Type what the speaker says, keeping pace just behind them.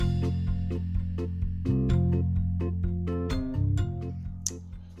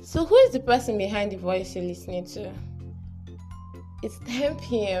So who is the person behind the voice you're listening to? It's 10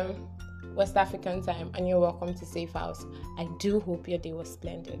 p.m. West African time and you're welcome to Safe House. I do hope your day was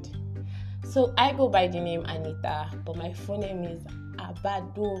splendid. So I go by the name Anita, but my full name is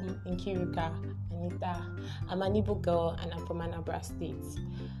Abadom Nkirika Anita. I'm an Igbo girl and I'm from Anambra State.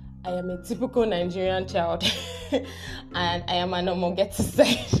 I am a typical Nigerian child and I am an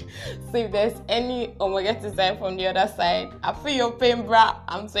Omogeticide. So if there's any Omogeticide from the other side, I feel your pain, brah.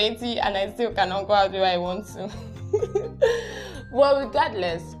 I'm 20 and I still cannot go out where I want to. Well,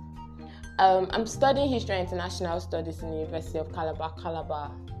 regardless, I'm studying History and International Studies in the University of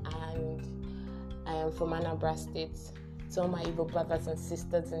Calabar, and I am from Anambra State. To all my Igbo brothers and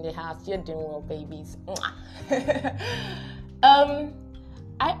sisters in the house, you're doing well, babies.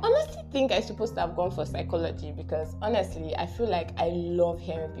 I honestly think I'm supposed to have gone for psychology because honestly, I feel like I love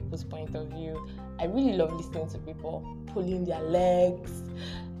hearing people's point of view. I really love listening to people pulling their legs.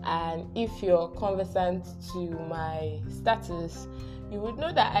 And if you're conversant to my status, you would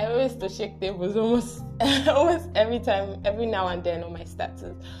know that I always to shake tables almost every time, every now and then on my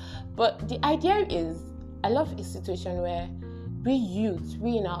status. But the idea is, I love a situation where we youths,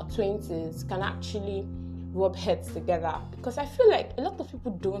 we in our 20s, can actually rub heads together, because I feel like a lot of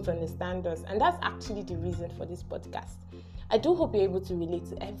people don't understand us, and that's actually the reason for this podcast. I do hope you're able to relate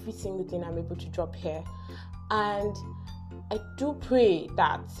to every single thing I'm able to drop here, and I do pray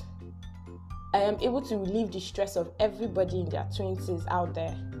that I am able to relieve the stress of everybody in their 20s out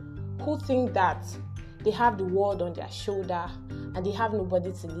there who think that they have the world on their shoulder and they have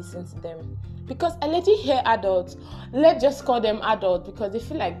nobody to listen to them. Because I legit hear adults, let's just call them adults because they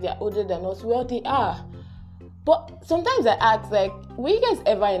feel like they're older than us. Well, they are. But sometimes I ask, like, were you guys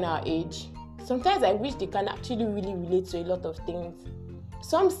ever in our age? Sometimes I wish they can actually really relate to a lot of things.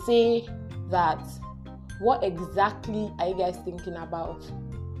 Some say that, what exactly are you guys thinking about?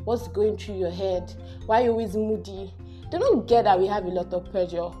 What's going through your head? Why are you always moody? They don't get that we have a lot of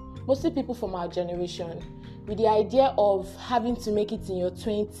pressure. Mostly people from our generation, with the idea of having to make it in your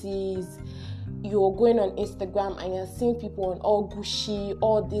 20s, you're going on Instagram and you're seeing people on all Gucci,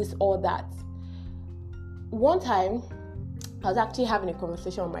 all this, all that. One time, I was actually having a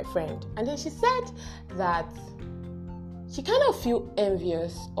conversation with my friend, and then she said that she kind of feels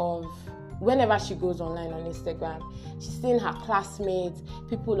envious of whenever she goes online on Instagram, she's seeing her classmates,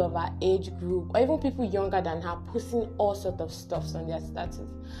 people of her age group, or even people younger than her posting all sorts of stuff on their status.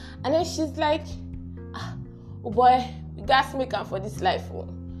 And then she's like, oh boy, we gotta make up for this life.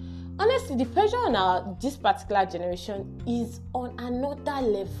 Honestly, the pressure on this particular generation is on another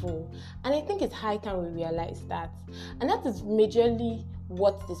level, and I think it's high time we realize that. And that is majorly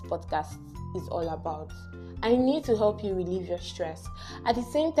what this podcast is all about. I need to help you relieve your stress. At the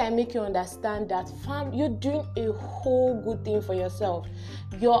same time, make you understand that, fam, you're doing a whole good thing for yourself.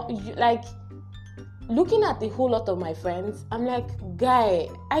 You're like, looking at a whole lot of my friends, I'm like, guy,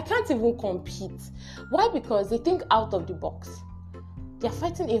 I can't even compete. Why? Because they think out of the box. They're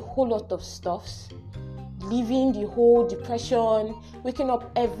fighting a whole lot of stuffs, living the whole depression, waking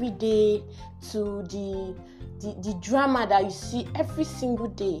up every day to the drama that you see every single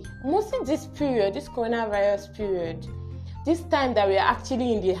day. Mostly this period, this coronavirus period, this time that we're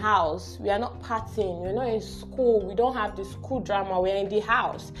actually in the house, we are not partying, we're not in school, we don't have the school drama, we're in the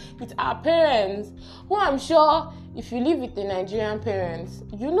house with our parents, who I'm sure if you live with the Nigerian parents,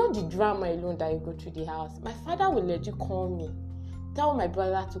 you know the drama alone that you go through the house. My father will legit call me, tell my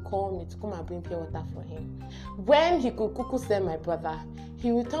brother to call me to come and bring pure water for him. When he could cuckoo send my brother,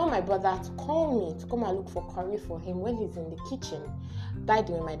 he will tell my brother to call me to come and look for curry for him when he's in the kitchen. By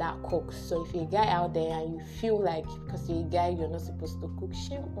the way, my dad cooks. So if you're a guy out there and you feel like because you're a guy you're not supposed to cook,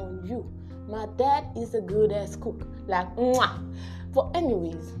 shame on you. My dad is a good ass cook. Like, mwah. But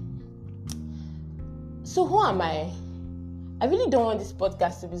anyways, so who am I? I really don't want this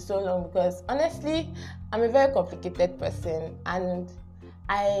podcast to be so long because honestly, I'm a very complicated person, and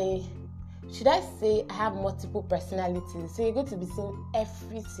I have multiple personalities. So you're going to be seeing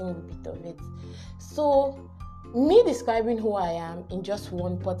every single bit of it. So me describing who I am in just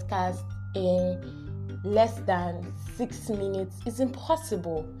one podcast in less than 6 minutes is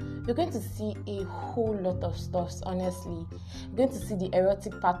impossible. You're going to see a whole lot of stuff, honestly. You're going to see the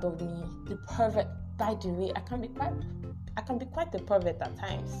erotic part of me, the pervert. By the way, I can be quite a pervert at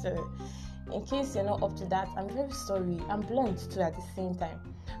times. So in case you're not up to that, I'm very sorry. I'm blunt too at the same time.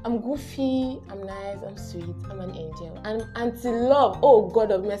 I'm goofy, I'm nice, I'm sweet, I'm an angel. I'm anti-love. Oh,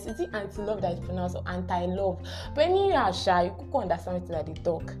 God of mercy. It's anti-love that is pronounced or anti-love. But anyhow, you could understand that they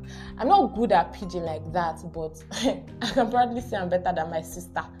talk. I'm not good at pidgin like that, but I can proudly say I'm better than my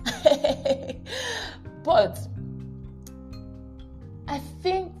sister. But I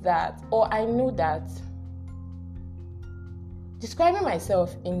think that, or I know that, describing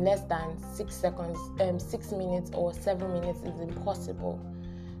myself in less than 6 seconds, 6 minutes or 7 minutes is impossible.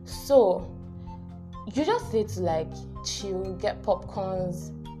 So you just need to like chill, get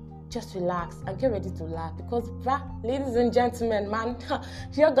popcorns, just relax and get ready to laugh, because ladies and gentlemen, man,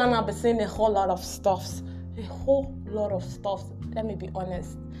 you're gonna be seeing a whole lot of stuffs. Let me be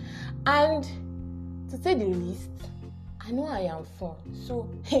honest. And to say the least, I know I am fun. So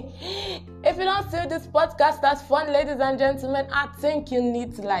if you don't see this podcast as fun, ladies and gentlemen, I think you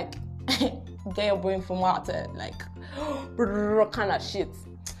need to like get your brain formatted, like kind of shit.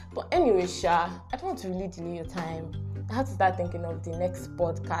 But anyway, I don't want to really delay your time. I have to start thinking of the next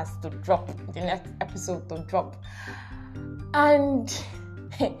podcast to drop, the next episode to drop. And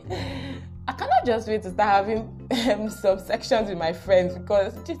I cannot just wait to start having some sections with my friends,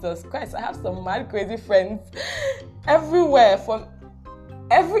 because Jesus Christ, I have some mad crazy friends everywhere, from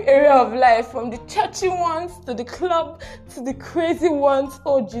every area of life, from the churchy ones to the club to the crazy ones.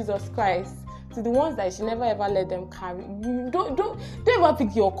 Oh Jesus Christ, to the ones that you should never ever let them carry. Don't ever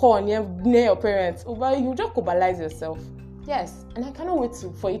pick your call near your parents. But you just cobalize yourself. Yes, and I cannot wait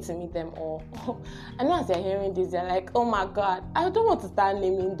for you to meet them all. I know as they're hearing this, they're like, oh my God, I don't want to start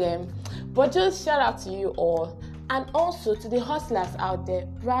naming them. But just shout out to you all. And also to the hustlers out there,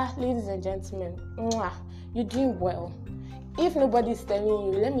 ladies and gentlemen, you're doing well. If nobody's telling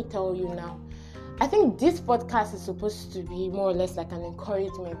you, let me tell you now. I think this podcast is supposed to be more or less like an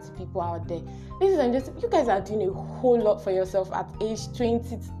encouragement to people out there. Ladies and gentlemen, you guys are doing a whole lot for yourself at age 20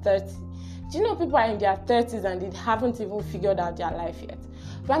 to 30. Do you know people are in their 30s and they haven't even figured out their life yet?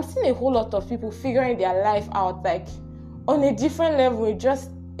 But I'm seeing a whole lot of people figuring their life out like on a different level,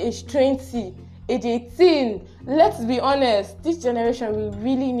 just age 20, age 18. Let's be honest, this generation will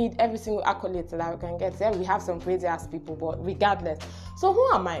really need every single accolade that we can get. Yeah, we have some crazy ass people, but regardless. So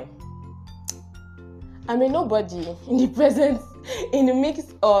who am I? I'm a nobody in the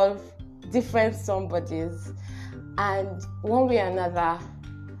mix of different somebodies. And one way or another,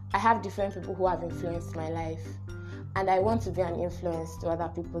 I have different people who have influenced my life, and I want to be an influence to other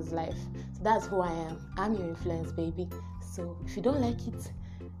people's life. So that's who I am. I'm your influence, baby. So if you don't like it,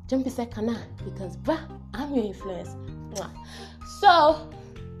 jump inside Kana, because I'm your influence. So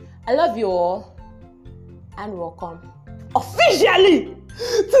I love you all, and welcome officially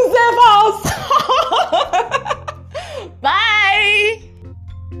to Safe House.